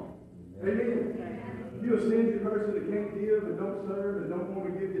 Come on. Amen. If you're a stingy person that can't give and don't serve and don't want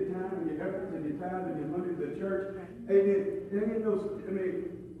to give your time and your efforts and your time and your money to the church, amen.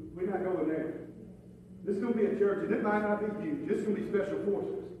 We're not going there. This is going to be a church, and it might not be huge. This is going to be special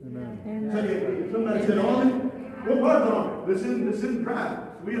forces. Amen. Somebody said, Army? What part of the Army? This isn't private.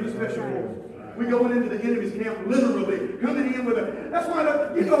 We are the special forces. We going into the enemy's camp literally, coming in with a. That's why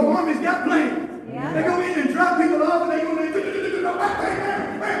the Army's got plans. Yeah. They go in and drop people off, and they go in.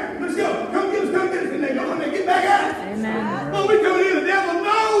 Let's go. Come get us. And they go and they get back out. Amen. Well, we come in. The devil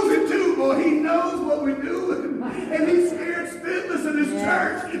knows it too. Boy, he knows what we do, and he's scared spitless in his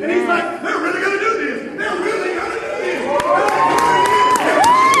church. And he's like, they're really going to do this. They're really going to do this.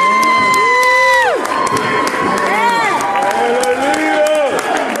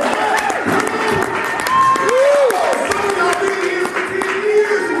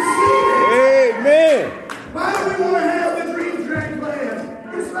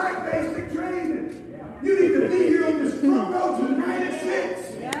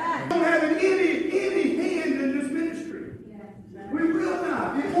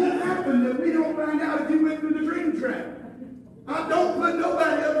 Don't put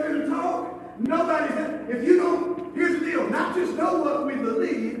nobody up here to talk. Nobody. If you don't, here's the deal. Not just know what we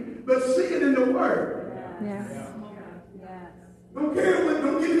believe, but see it in the Word. Yes. Don't care what.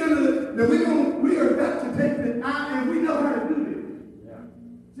 Don't get none of the. We are about to take the eye, and we know how to do this. Yeah.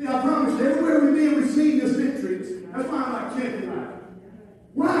 See, I promise you, everywhere we've been, we've seen this victory. That's why I like champion life.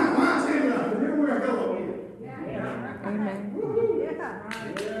 Why? Why champion life? Because everywhere I go, I win. Yeah. Amen. Woo-hoo. Yeah.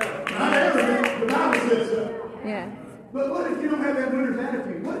 Not everything. The Bible says so. Yeah. But what if you don't have that winner's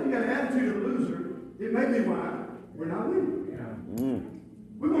attitude? What if you got an attitude of a loser? It may be why we're not winning. Yeah.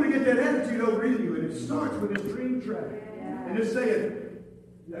 We want to get that attitude over in you, and it starts with this dream track. Yeah. And just saying,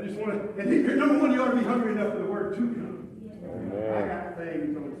 I just want to, and number one, you ought to be hungry enough for the word to come. Yeah. I got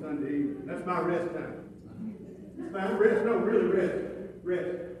things on Sunday evening. That's my rest time. It's my rest. No, really rest. Rest.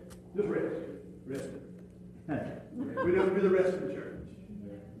 Just rest. Rest. We don't do the rest of the church.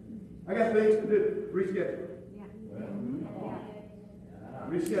 I got things to do. Reschedule.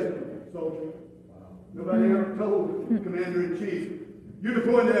 Reschedule, soldier. Nobody ever told the commander-in-chief, you're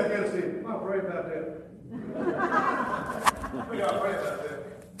deploying to Afghanistan. I'll pray about that. We got to pray about that.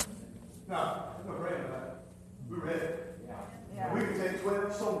 No, I'm not praying about it. We're ready. We can take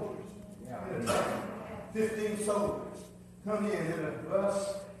 12 soldiers in a truck, 15 soldiers, come in a bus,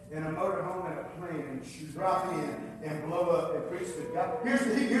 in a motorhome, and a plane, and drop in and blow up and preach to God. Here's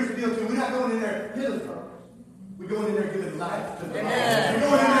the deal, too. We're not going in there killing folks. We're going in there giving life to the Lord. We're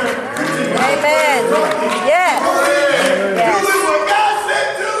going in there preaching God. Amen. Yes. Doing what God said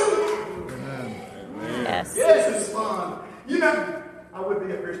do. Yes. This is fun. You know, I would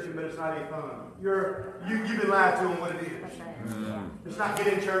be a Christian, but it's not any fun. You've been lied to on what it is. It's not get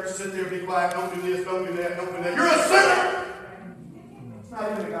in church, sit there, be quiet, don't do this, don't do that, don't do that. You're a sinner. It's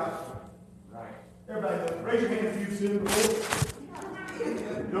not even the gospel. Right. Everybody, raise your hand if you've sinned before.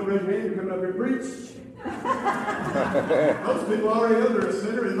 Don't raise your hand, you're coming up here and preach. Most people already know they're a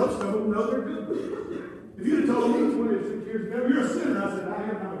sinner, and most of them know they're good. If you'd have told me 26 years ago, you're a sinner, I said, I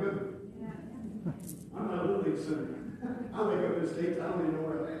am, I'm a good one. I'm not a little big sinner. I wake up in the States, I don't even know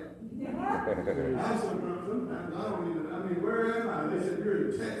where I am. I sometimes I don't even, I mean, where am I? They said,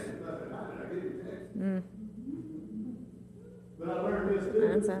 you're in Texas. I said, how did I get in Texas? But I learned this too.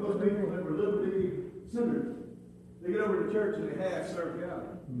 Those people that were little bitty sinners, they get over to church and they half serve God.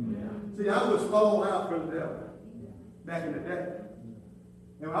 See, I was fall out for the devil back in the day.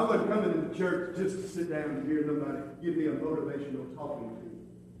 Now, I wasn't coming into church just to sit down and hear somebody give me a motivational talking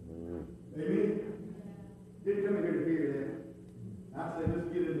to. Amen? Didn't come in here to hear that. I said, let's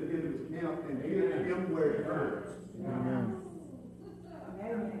get into his camp and hear him where it hurts. Amen.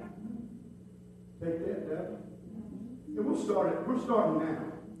 Take that, devil. And we're starting now.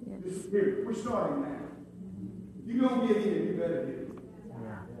 Yes. We're starting now. If you're going to get in, you better get in.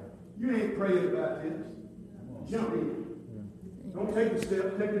 You ain't praying about this. Jump in. Don't take the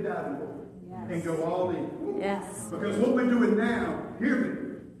step, take the diving board. And go all in. Yes. Because what we're doing now, hear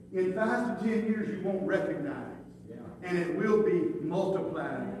me, in 5 to 10 years you won't recognize it. And it will be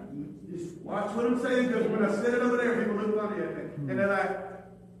multiplied. Just watch what I'm saying, because when I said it over there, people look funny at me. And they're like,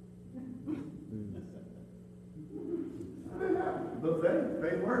 but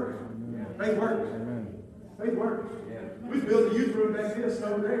faith works. Faith works. Faith works. We built a youth room back this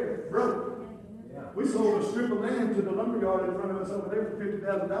over there. Brother, we sold a strip of land to the lumberyard in front of us over there for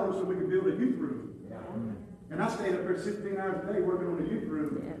 $50,000 so we could build a youth room. And I stayed up there 16 hours a day working on the youth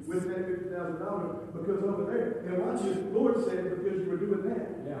room with that $50,000 because over there. And watch this, the Lord said, because you were doing that,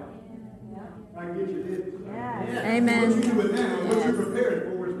 I can get you this. Amen. What you're doing now, what you're prepared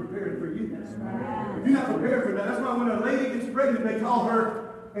for is prepared for you. If you're not prepared for that, that's why when a lady gets pregnant, they call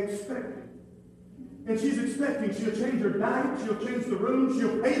her expecting. And she's expecting. She'll change her diet. She'll change the room.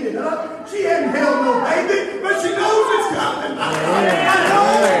 She'll paint it up. She hadn't held no baby, but she knows it's coming. I know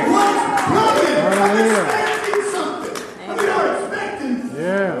what's coming. I'm expecting something. I mean, I'm expecting.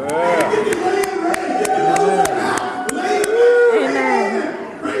 Get your laying ready. Get your nose out. Lay ready.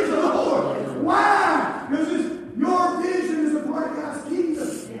 Praise the Lord. Why? Because your vision is a part of God's kingdom.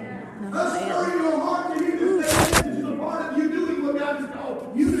 Us stirring your heart to hear this message is a part of you doing what God has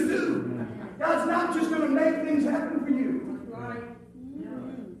called you to do. God's not just going to make things happen for you.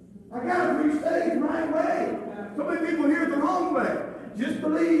 I got to preach faith the right way. So many people hear it the wrong way. Just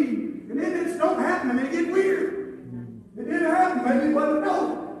believe. And then it don't happen. I mean, it gets weird. It didn't happen. Maybe it wasn't.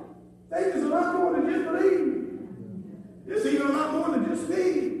 No. Faith is a lot more than just believe. It's even a lot more than just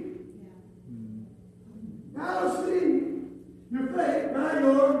see. Now let's see your faith by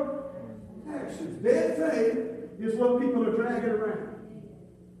your actions. Dead faith is what people are dragging around.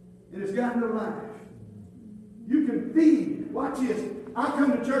 And it's got no life. You can feed. Watch this. I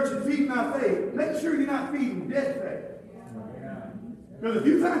come to church and feed my faith. Make sure you're not feeding dead faith. Because if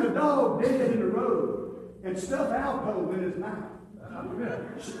you find a dog dead in the road and stuff alcohol in his mouth,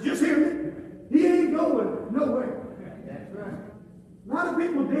 just hear me. He ain't going nowhere. That's right. A lot of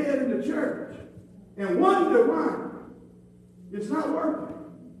people dead in the church and wonder why it's not working.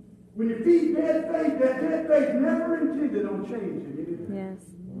 When you feed dead faith, that dead faith never intended on changing anything. Yes.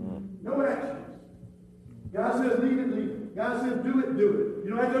 No actions. God says leave it, leave it. God says do it, do it.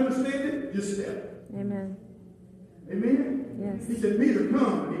 You don't have to understand it, just step. Amen. Amen? Yes. He said, Peter,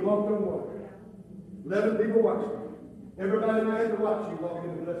 come. And he walked on water. 11 people watched him. Everybody might have to watch you walk in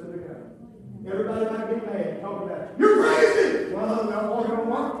the blessing of God. Everybody might get mad and talk about you. You're crazy! Well, I'm not walking on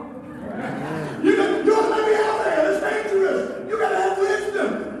water. You don't let me out there. It's dangerous. You got to have wisdom.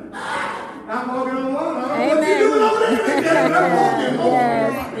 I'm walking on water. I don't know what you're doing over there. I'm walking on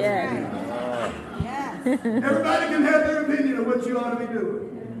water. Yes. Everybody can have their opinion of what you ought to be doing.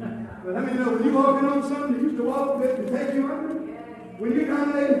 But let me know, when you're walking on something that used to walk with and take you under, when you're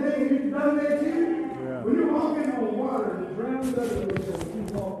dominating things that used to dominate you, when you're walking on water and drowning other people, you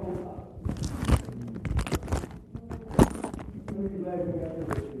walk on water. I'm glad we got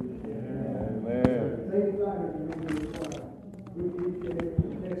this. Amen.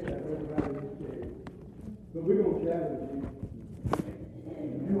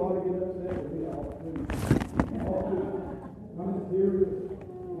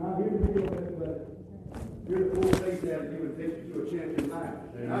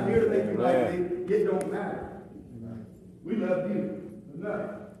 We love you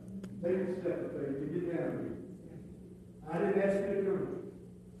enough. Take a step of faith to get down here. I didn't ask you to come.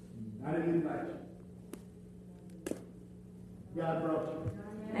 I didn't invite you. God brought you.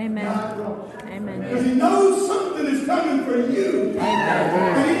 Amen. God brought you. Amen. Because He knows something is coming for you. Amen.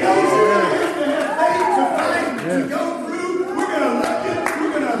 And He knows you're going to have faith to fight, to go through. We're going to love you.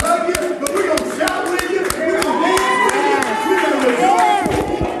 We're going to hug you. But we're going to shout with you. We're going to dance with you. We're going to rejoice with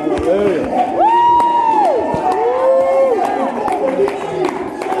you. Hallelujah.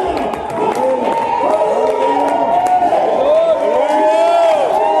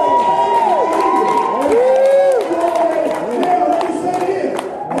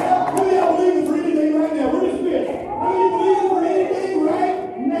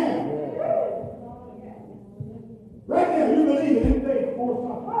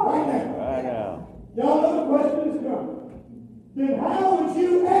 Y'all know the question is coming. Then how would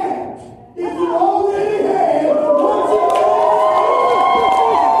you act if you already had what you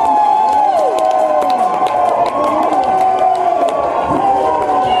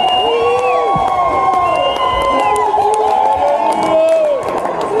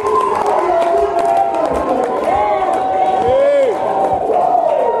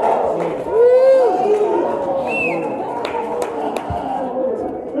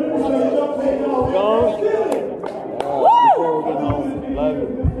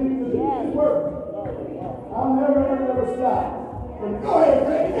I'll never stop. Go ahead,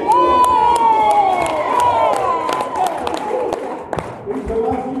 Rick. He said, I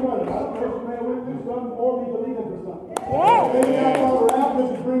see running. I don't know if man went through something or be believing for something. Maybe I all around because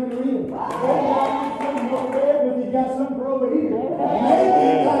he's bringing her in. Maybe I got something over there because he got something for over here.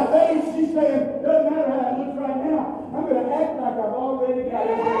 Maybe by faith she's saying, doesn't matter how it looks right now. I'm going to act like I've already got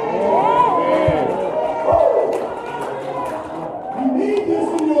it. You need this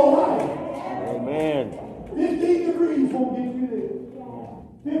in your life. Amen. 15 degrees won't get you this.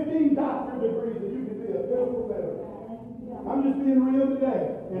 15 doctorate degrees and you can be a beautiful better. I'm just being real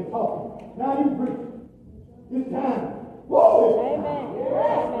today and talking. Now you preach. It's time. Whoa! Amen.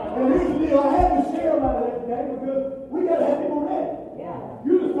 And here's the deal. I had to share a lot of that today because we got to have people ready.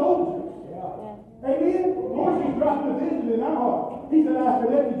 You're the soldiers. Amen? Lord, He's dropping a vision in our heart. He said, I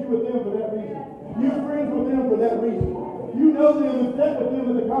connected you with them for that reason. You're friends with them for that reason. You know them and sat with them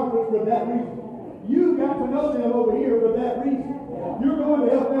in the conference for that reason. You got to know them over here for that reason. You're going to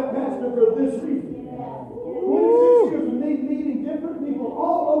help that pastor for this reason. 26 years of me meeting different people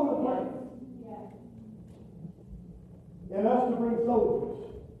all over the place. And us to bring soldiers.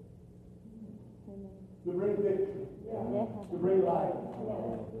 To bring victory. To bring life.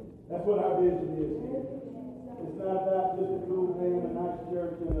 That's what our vision is. It's not about just a cool band, a nice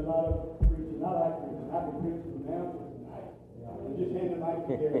church, and a lot of preaching. I like preaching. I can preach from now to tonight. And just hand the mic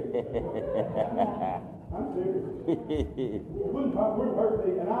to Gary. I'm serious. It wouldn't hurt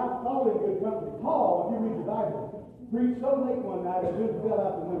me. And I called in good company. Paul, if you read the Bible, preached so late one night it just fell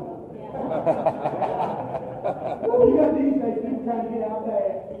out the window. Well, you got these days, people trying to get out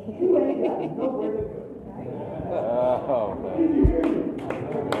there. You ain't got nowhere to go. Oh, man. Did you hear me?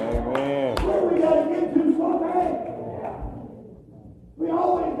 Amen. Where we got to get to so bad. We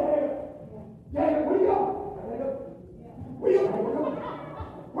always there. Dad, where you going? Where you going?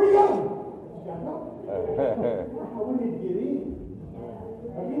 Where you going? We need to get in.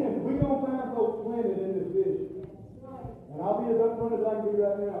 Again, we're going to find folks planted in this vision. And I'll be as upfront as I can be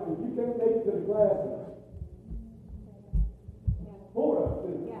right now. If you can't take it to the classes, 4 of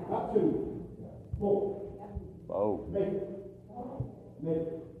us, not 2. 4. Oh. Make it.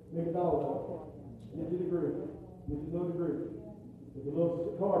 Make it all up. Get your degree. Get your little degree. There's a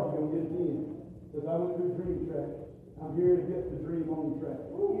little card you're going to get at the end. Because I went through dream track. I'm here to get the dream on the track.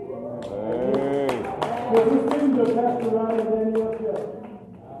 Hey. Well, this thing to Pastor Ryan and Daniel Shell.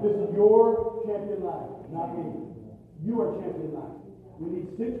 This is your champion life, not me. You are champion life. We need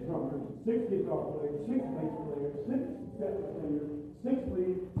 6 drummers, 6 guitar players, 6 bass players, 6 separate singers, 6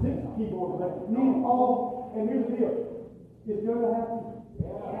 leads, 6 keyboard players. We need all, and here's the deal. It's going to happen.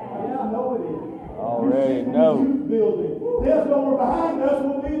 I just know it is. Already know. Youth building. This over behind us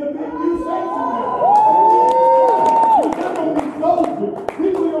will be the big youth sanctuary. We're going to be soldiers.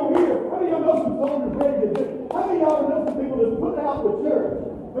 People are going to hear. How many of y'all know some soldiers ready to do? How many of y'all know some people that's put out the church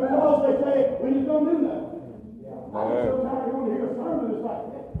because they say, we just don't do nothing? I'm so tired of going to hear a sermon that's like,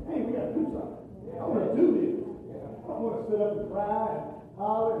 hey, we got to do something. I want to do this. I don't want to sit up and cry and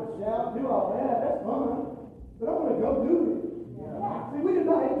holler and shout, do all that. That's fun. But I want to go do it. See, we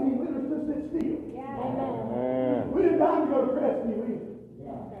didn't buy 18 wheelers to sit still. We didn't buy them to go to Crestview either.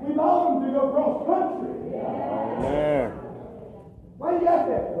 We bought them to go cross country. Why you got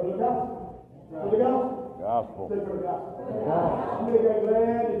that? For the gospel. For the gospel. gospel. Say for the gospel. I'm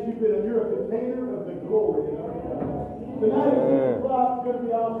glad that you've been, you're a container of the glory. Tonight at 6 o'clock, it's going to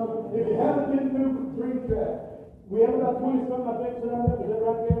be awesome. If you haven't been through Dream Track, we have about 20-something, I think, signed up. Is that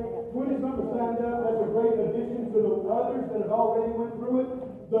right there? 20-something signed up. That's a great addition to the others that have already went through it.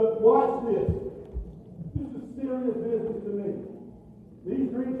 But watch this. This is serious business to me. These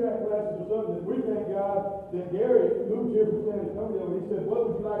Dream Track classes are something that we thank God that Gary moved here from San Antonio and he said, what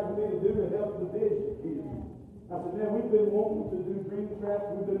would you like for me to do to help the vision? I said, man, we've been wanting to do Dream Tracks.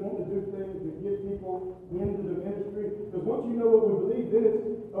 We've been wanting to do things to get people into the ministry. Because once you know what we believe, then it's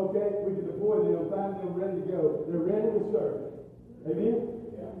okay, we can deploy them, find them ready to go. They're ready to serve. Amen?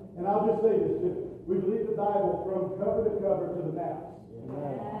 Yeah. And I'll just say this. We believe the Bible from cover to cover to the mouth.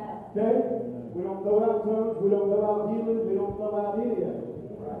 Okay? We don't throw out tongues. We don't throw out healing. We don't throw out any of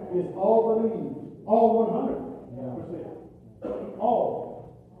it. It's all believed. All 100%.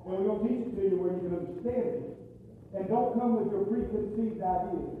 All. And we're going to teach it to you where you can understand it. And don't come with your preconceived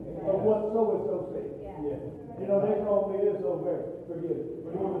idea of what so-and-so said. Yeah. You know, they told me this over there. Forget it.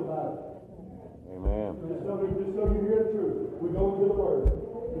 We're going to the Bible. Amen. Just so you hear the truth. We go into the Word.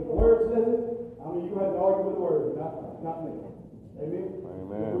 If the Word says it, I mean, you have to argue with the Word, not me. Amen?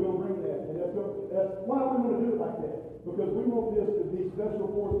 Amen. We're going to bring that. And that's why we want to do it like that. Because we want this to be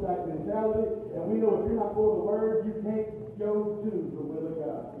special force type mentality. And we know if you're not for the Word, you can't go to the will of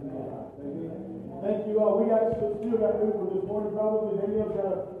God. Amen. Thank you all. We still got food for this morning, probably. Daniel's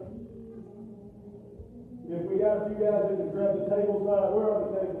got if we got a few guys that can grab the tables, where are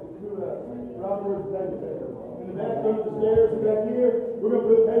the tables? Robert, where's the table? In the back room, the stairs, back here. We're going to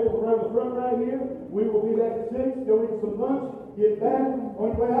put tables around the front right here. We will be back at 6. Go eat some lunch. Get back. On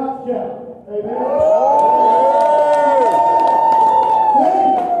your way out, shout. Amen.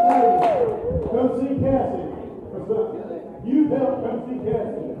 Come see Cassie or something. You help come see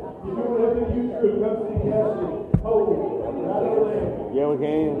Cassie. If you want to have a youth group, come see Cassie. Oh, right over there. Yeah, we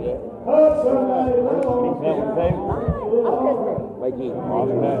can. Hug somebody. Mikey.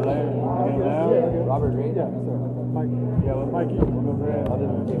 Robert that there. Robert Green. Yeah, Mikey. Yeah, let Mikey come over there. I'll do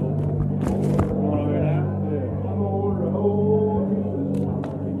it. Come over here now? Yeah. I'm going to order a whole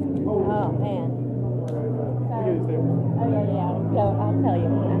Oh, man. Look at his table. Oh, yeah. I'll tell you.